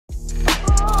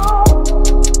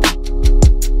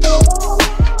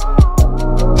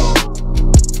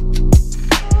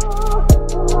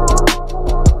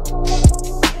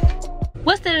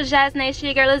Jazz Nation,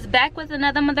 your girl is back with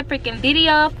another motherfucking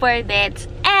video for that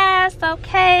ass,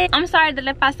 okay? I'm sorry that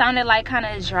if I sounded like kind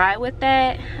of dry with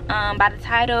that by the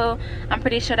title. I'm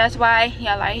pretty sure that's why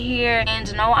y'all are here.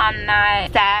 And no, I'm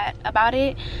not sad about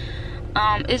it.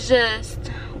 It's just,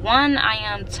 one, I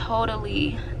am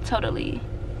totally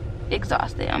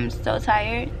exhausted. I'm so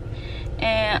tired.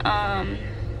 And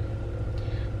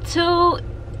two,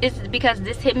 it's because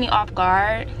this hit me off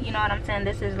guard. You know what I'm saying?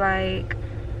 This is like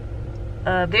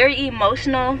very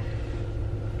emotional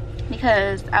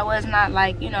because I was not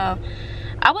like, you know,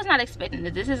 I was not expecting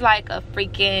this. This is like a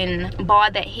freaking ball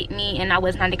that hit me and I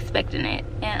was not expecting it.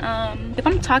 And if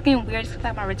I'm talking weird, it's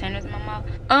like my retainers in my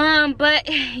mouth. But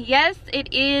yes,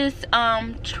 it is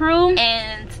true.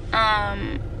 And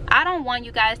I don't want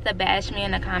you guys to bash me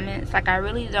in the comments. Like, I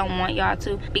really don't want y'all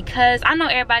to, because I know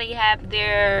everybody have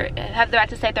the right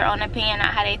to say their own opinion on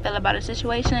how they feel about a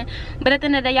situation. But at the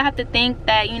end of the day, y'all have to think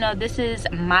that, you know, this is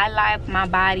my life, my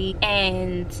body,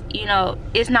 and, you know,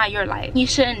 it's not your life. You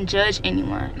shouldn't judge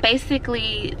anyone.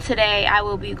 Basically, today I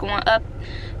will be going up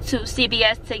to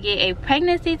CVS to get a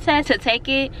pregnancy test, to take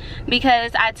it,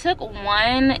 because I took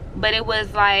one, but it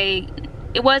was like,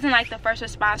 it wasn't like the first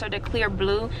response or the clear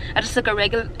blue. I just took a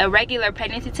regular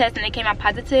pregnancy test and it came out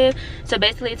positive. So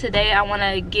basically today I want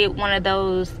to get one of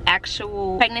those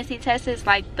actual pregnancy tests,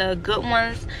 like the good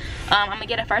ones. I'm gonna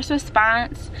get a first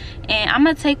response and I'm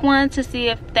gonna take one to see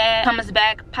if that comes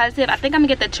back positive. I think I'm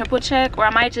gonna get the triple check, or I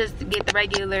might just get the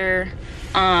regular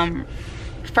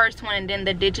first one and then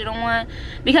the digital one,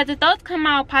 because if those come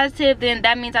out positive, then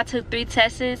that means I took 3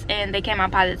 tests and they came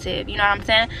out positive. You know what I'm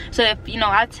saying? So if, you know,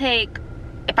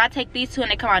 if I take these 2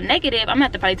 and they come out negative, I'm gonna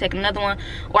have to probably take another one,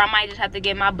 or I might just have to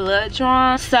get my blood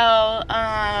drawn. So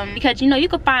because, you know, you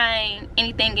could find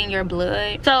anything in your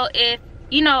blood. So if,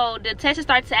 you know, the test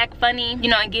starts to act funny, you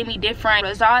know, and give me different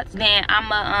results, then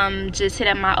I'ma just hit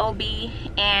up my OB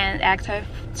and ask her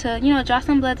to, you know, draw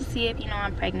some blood to see if, you know,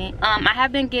 I'm pregnant. I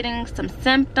have been getting some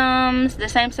symptoms, the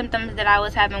same symptoms that I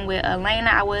was having with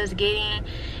Elena, I was getting.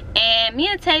 And me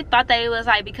and Tay thought that it was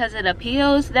like because of the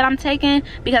pills that I'm taking,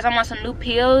 because I'm on some new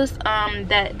pills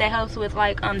that helps with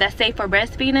like that's safe for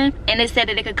breastfeeding. And it said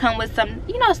that it could come with some,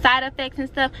 you know, side effects and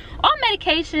stuff. All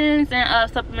medications and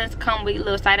supplements come with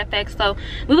little side effects. So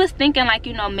we was thinking like,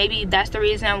 you know, maybe that's the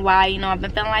reason why, you know, I've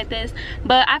been feeling like this.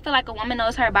 But I feel like a woman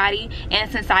knows her body, and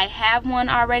since I have one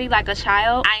already, like a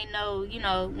child, I know, you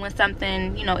know, when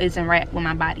something, you know, isn't right with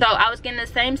my body. So I was getting the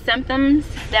same symptoms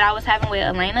that I was having with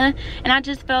Elena, and I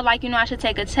just felt like, you know, I should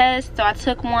take a test. So I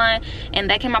took one and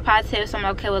that came out positive. So I'm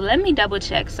like, okay, well, let me double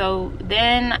check. So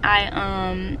then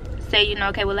I say, you know,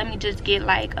 okay, well, let me just get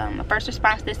like a first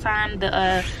response this time,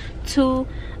 the 2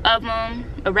 of them,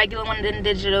 a regular one and then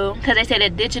digital, because they say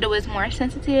that digital is more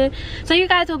sensitive. So you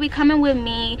guys will be coming with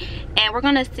me and we're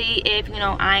gonna see if, you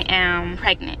know, I am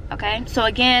pregnant. Okay, so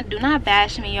again, do not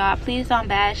bash me, y'all. Please don't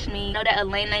bash me. I know that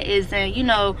Elena isn't, you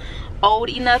know,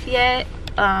 old enough yet,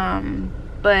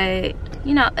 but,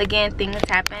 you know, again, things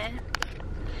happen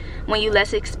when you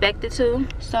less expect it to.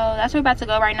 So that's where we're about to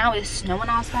go right now. It's snowing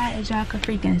outside, as y'all can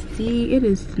freaking see. It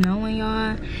is snowing,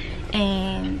 y'all,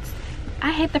 and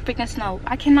I hate the freaking snow.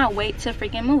 I cannot wait to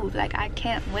freaking move. Like, I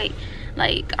can't wait.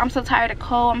 Like, I'm so tired of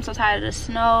cold, I'm so tired of the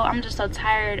snow, I'm just so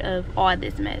tired of all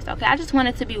this mess. Okay, I just want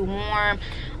it to be warm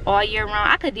all year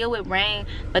round. I could deal with rain,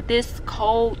 but this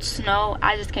cold snow,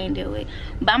 I just can't deal with.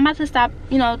 But I'm about to stop,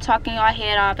 you know, talking y'all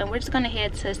head off, and we're just gonna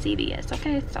head to CVS.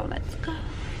 Okay, so let's go.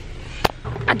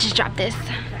 I just dropped this.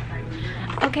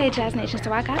 Okay, Jazz Nation,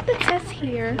 so I got the test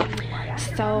here.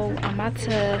 So I'm about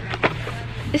to,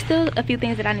 it's still a few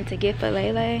things that I need to get for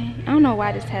Lele. I don't know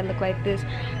why this head look like this,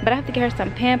 but I have to get her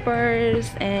some Pampers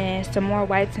and some more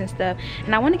wipes and stuff.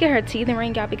 And I want to get her teething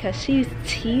ring, y'all, because she's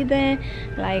teething.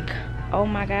 Like, oh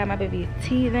my god, my baby is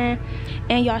teething.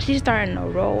 And y'all, she's starting to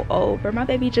roll over. My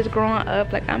baby just growing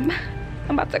up. Like, I'm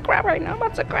about to cry right now. I'm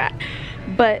about to cry.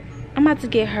 But I'm about to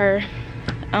get her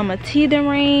a teething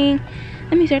ring.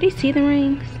 Let me see, are these teething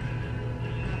rings?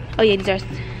 Oh yeah, these are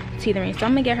teething rings. So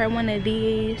I'm gonna get her one of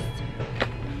these.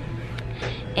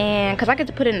 And because I get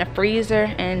to put it in the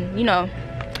freezer, and, you know,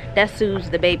 that soothes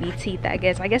the baby teeth, I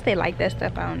guess. I guess they like that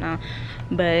stuff, I don't know.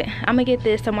 But I'm gonna get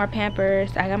this, some more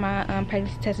Pampers. I got my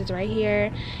pregnancy tests right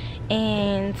here.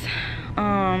 And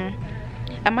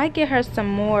I might get her some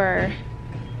more,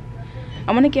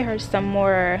 I want to get her some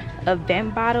more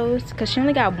event bottles, because she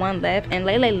only got one left, and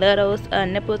Lele love those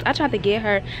nipples. I tried to get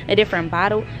her a different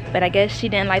bottle, but I guess she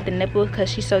didn't like the nipples because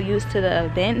she's so used to the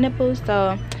event nipples.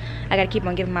 So I gotta keep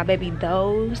on giving my baby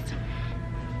those.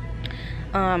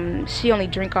 She only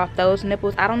drink off those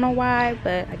nipples. I don't know why,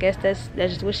 but I guess that's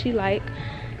just what she like.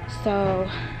 So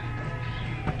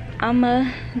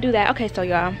I'ma do that. Okay, so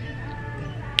y'all, I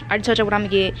already told you what I'm gonna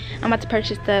get. I'm about to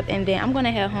purchase stuff, and then I'm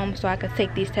gonna head home so I can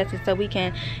take these tests so we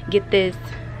can get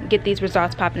these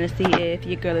results popping to see if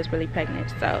your girl is really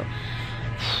pregnant. So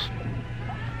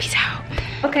peace out.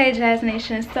 Okay, Jazz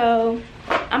Nation, so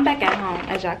I'm back at home,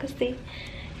 as y'all can see,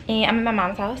 and I'm at my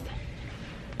mom's house.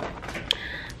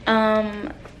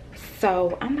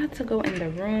 So I'm about to go in the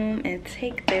room and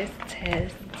take this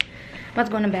test. I'm about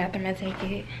to go in the bathroom and take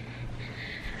it.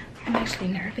 I'm actually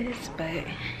nervous, but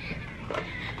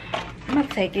I'm about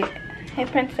to take it. Hey,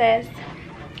 princess.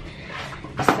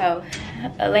 So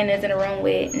Elena's in the room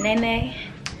with Nene,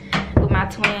 with my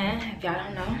twin. If y'all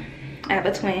don't know, I have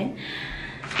a twin.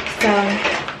 So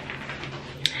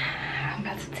I'm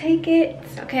about to take it.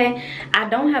 It's okay. I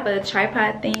don't have a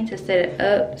tripod thing to set it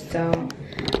up, so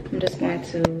I'm just going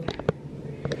to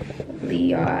leave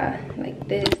y'all like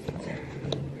this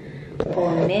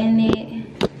for a minute.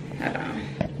 Hold on.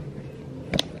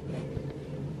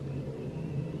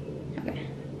 Okay.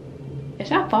 Is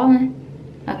y'all falling?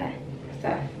 Okay. So,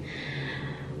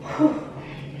 whew.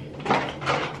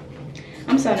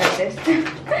 I'm so nervous.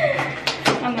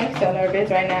 I'm like so nervous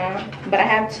right now. But I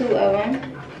have 2 of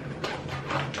them.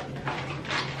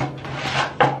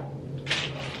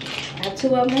 I have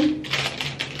 2 of them.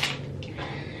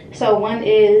 So one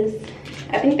is,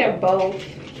 I think they're both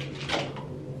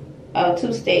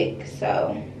 2 sticks.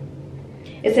 So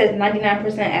it says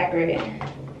 99% accurate.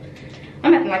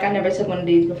 I'm acting like I never took one of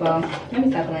these before. Let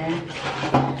me stop playing.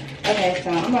 Okay,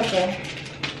 so I'm about to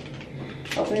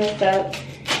open this up.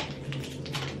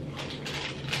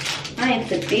 I ain't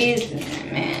took these,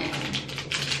 man.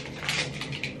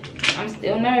 I'm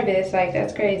still nervous, like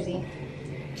that's crazy.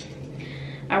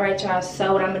 All right, y'all,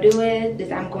 so what I'm gonna do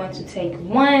is I'm going to take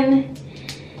one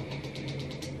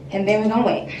and then we're gonna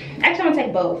wait. Actually, I'm gonna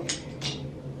take both.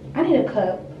 I need a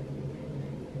cup.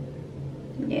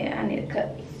 Yeah, I need a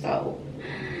cup, so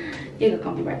you're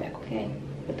gonna be right back, okay,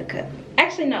 with the cup.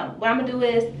 Actually, no, what I'm gonna do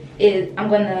is I'm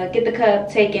gonna get the cup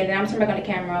taken and I'm gonna turn back on the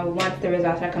camera once the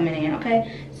results are coming in,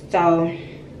 okay? So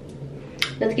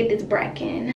let's get this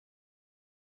bracken.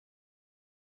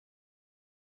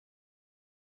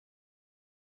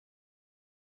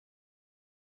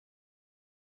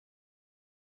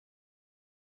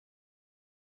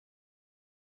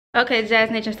 Okay, Jazz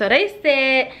Nation, so they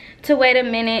said to wait a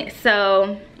minute,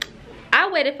 so I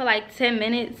waited for like 10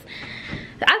 minutes.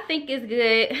 I think it's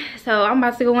good, so I'm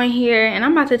about to go in here and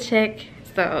I'm about to check.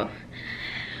 So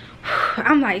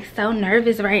I'm like so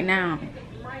nervous right now.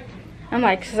 I'm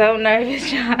like so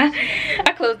nervous, y'all.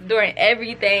 I closed the door and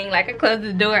everything. Like I closed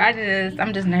the door.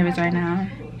 I'm just nervous right now.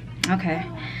 Okay.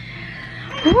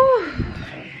 Whew.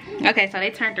 Okay, so they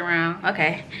turned around.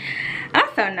 Okay. I'm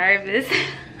so nervous.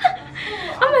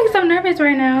 I'm like so nervous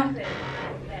right now.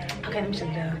 Okay, let me shut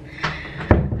it down.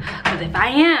 Because if I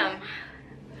am,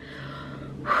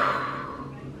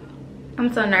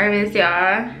 I'm so nervous,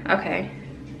 y'all. Okay.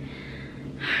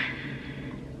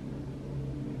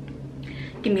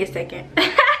 Give me a second.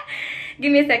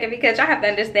 Give me a second, because y'all have to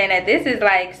understand that this is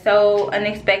like so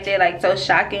unexpected, like so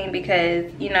shocking,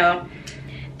 because you know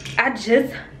I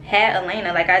just had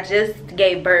Elena, like I just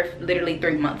gave birth literally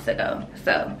 3 months ago.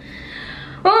 So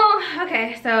oh,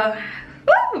 okay, so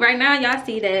woo, right now y'all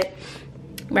see that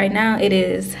right now it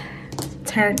is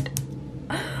turned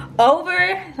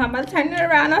over, so I'm about to turn it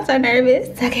around. I'm so nervous.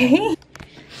 Okay.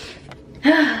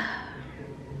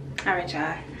 All right,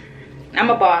 y'all, I'm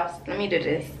a boss. Let me do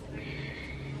this.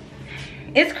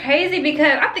 It's crazy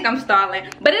because I think I'm stalling,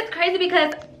 but it's crazy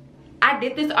because I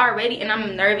did this already and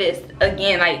I'm nervous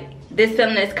again. Like this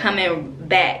feeling is coming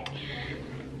back.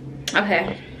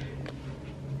 Okay,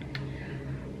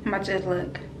 I'm about to just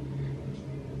look.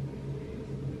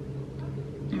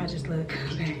 I'm about to just look.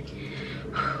 Okay,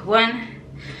 1,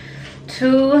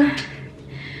 2,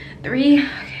 3. Okay,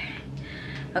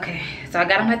 okay, so I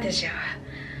got them like this, y'all.